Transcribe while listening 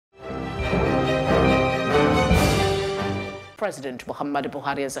President Muhammadu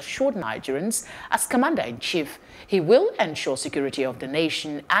Buhari has assured Nigerians, as Commander-in-Chief, he will ensure security of the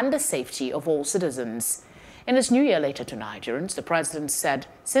nation and the safety of all citizens. In his New Year letter to Nigerians, the president said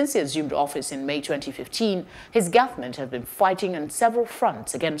since he assumed office in May 2015, his government has been fighting on several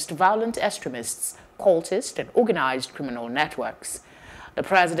fronts against violent extremists, cultists, and organized criminal networks. The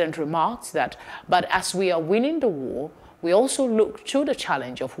president remarked that, but as we are winning the war, we also look to the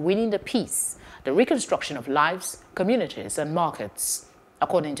challenge of winning the peace, the reconstruction of lives, communities, and markets.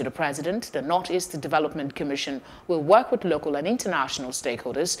 According to the president, the Northeast Development Commission will work with local and international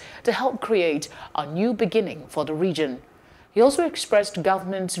stakeholders to help create a new beginning for the region. He also expressed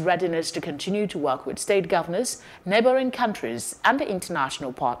government's readiness to continue to work with state governors, neighboring countries, and the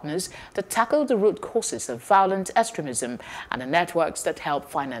international partners to tackle the root causes of violent extremism and the networks that help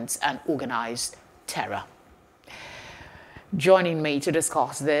finance and organize terror. Joining me to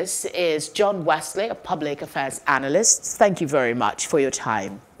discuss this is John Wesley, a public affairs analyst. Thank you very much for your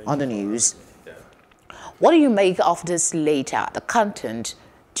time on the news. What do you make of this letter, the content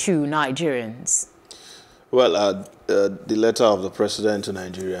to Nigerians? Well, the letter of the president to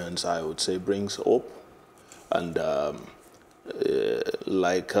Nigerians, I would say, brings hope. And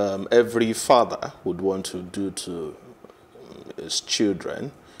every father would want to do to his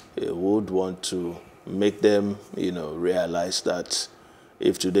children, he would want to make them, realize that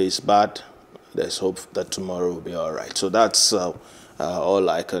if today is bad, there's hope that tomorrow will be all right. So that's all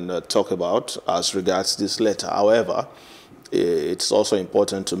I can talk about as regards this letter. However, it's also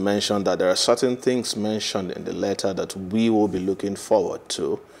important to mention that there are certain things mentioned in the letter that we will be looking forward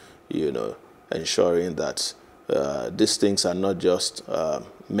to, ensuring that these things are not just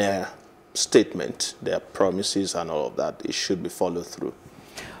mere statement, they are promises and all of that. It should be followed through.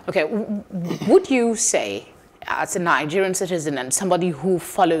 Okay, would you say, as a Nigerian citizen and somebody who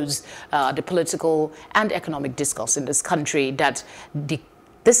follows the political and economic discourse in this country, that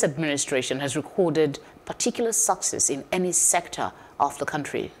this administration has recorded particular success in any sector of the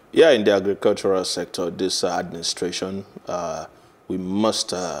country? Yeah, in the agricultural sector, this administration, we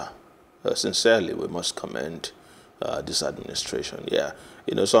must, sincerely, we must commend this administration. Yeah,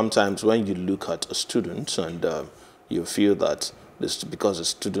 sometimes when you look at a student and you feel that because a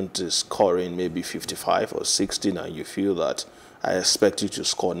student is scoring maybe 55 or 60, and you feel that I expect you to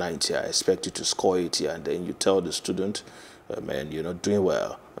score 90, I expect you to score 80, and then you tell the student, man, you're not doing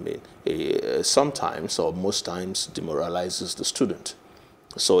well. I mean, sometimes or most times demoralizes the student.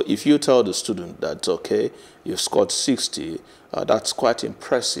 So if you tell the student that, okay, you've scored 60, that's quite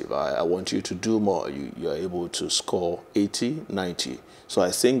impressive. I want you to do more. You're able to score 80, 90. So I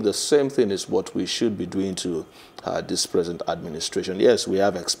think the same thing is what we should be doing to this present administration. Yes, we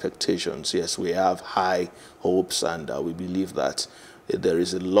have expectations. Yes, we have high hopes, and we believe that there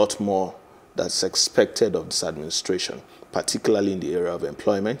is a lot more that's expected of this administration, particularly in the area of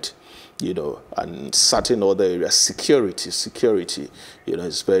employment, and certain other areas. Security,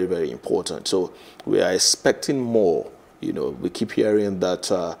 is very, very important. So we are expecting more. We keep hearing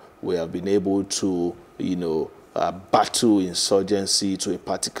that we have been able to, battle insurgency to a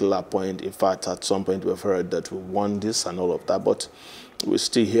particular point. In fact, at some point we've heard that we won this and all of that, but we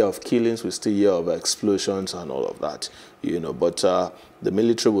still hear of killings, we still hear of explosions and all of that, But the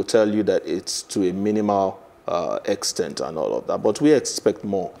military will tell you that it's to a minimal extent and all of that. But we expect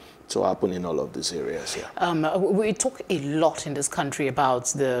more to happen in all of these areas here. We talk a lot in this country about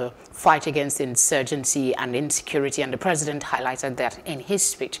the fight against insurgency and insecurity, and the president highlighted that in his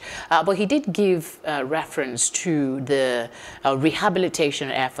speech. But he did give reference to the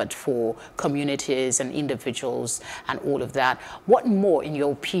rehabilitation effort for communities and individuals and all of that. What more, in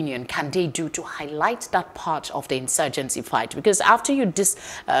your opinion, can they do to highlight that part of the insurgency fight? Because after you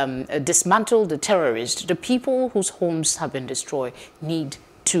dismantle the terrorists, the people whose homes have been destroyed need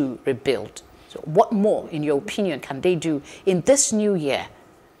to rebuild. So what more, in your opinion, can they do in this new year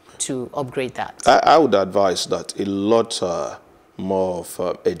to upgrade that? I would advise that a lot more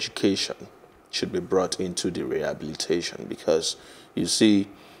of education should be brought into the rehabilitation, because you see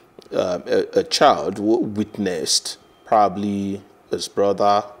a child who witnessed probably his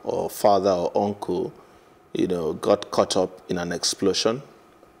brother or father or uncle, got caught up in an explosion,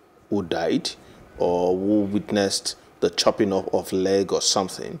 who died, or who witnessed the chopping off of leg or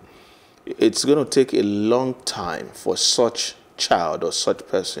something. It's going to take a long time for such child or such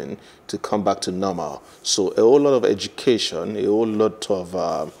person to come back to normal. So a whole lot of education, a whole lot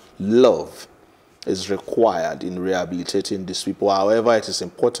of love is required in rehabilitating these people. However, it is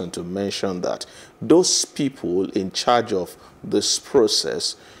important to mention that those people in charge of this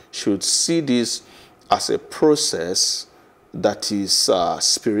process should see this as a process that is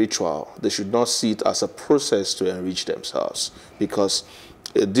spiritual. They should not see it as a process to enrich themselves, because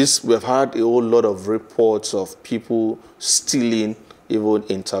we've had a whole lot of reports of people stealing even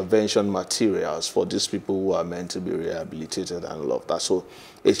intervention materials for these people who are meant to be rehabilitated and all of that. So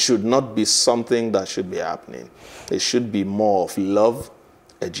it should not be something that should be happening. It should be more of love,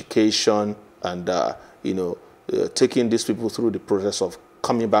 education, and taking these people through the process of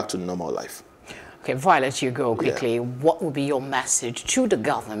coming back to normal life. Okay, before I let you go quickly, Yeah. what will be your message to the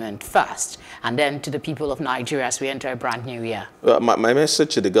government first, and then to the people of Nigeria as we enter a brand new year? Well, my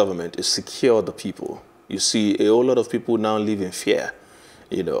message to the government is secure the people. You see, a whole lot of people now live in fear.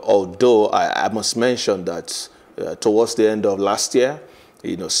 Although I must mention that towards the end of last year,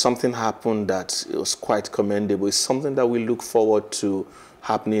 something happened that it was quite commendable. It's something that we look forward to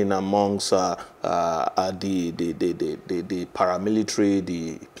happening amongst the paramilitary,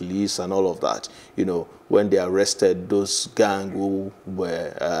 the police, and all of that. When they arrested those gang who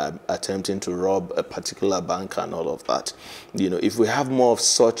were attempting to rob a particular bank and all of that. If we have more of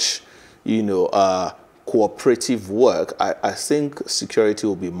such, cooperative work, I think security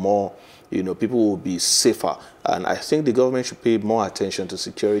will be more, people will be safer. And I think the government should pay more attention to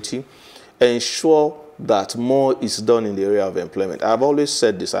security, ensure that more is done in the area of employment. I've always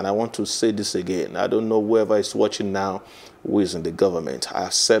said this, and I want to say this again. I don't know whoever is watching now who is in the government.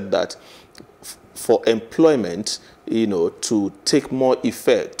 I've said that for employment, to take more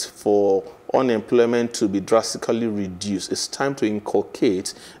effect, for unemployment to be drastically reduced, it's time to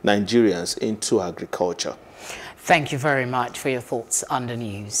inculcate Nigerians into agriculture. Thank you very much for your thoughts on the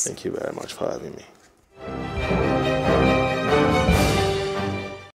news. Thank you very much for having me.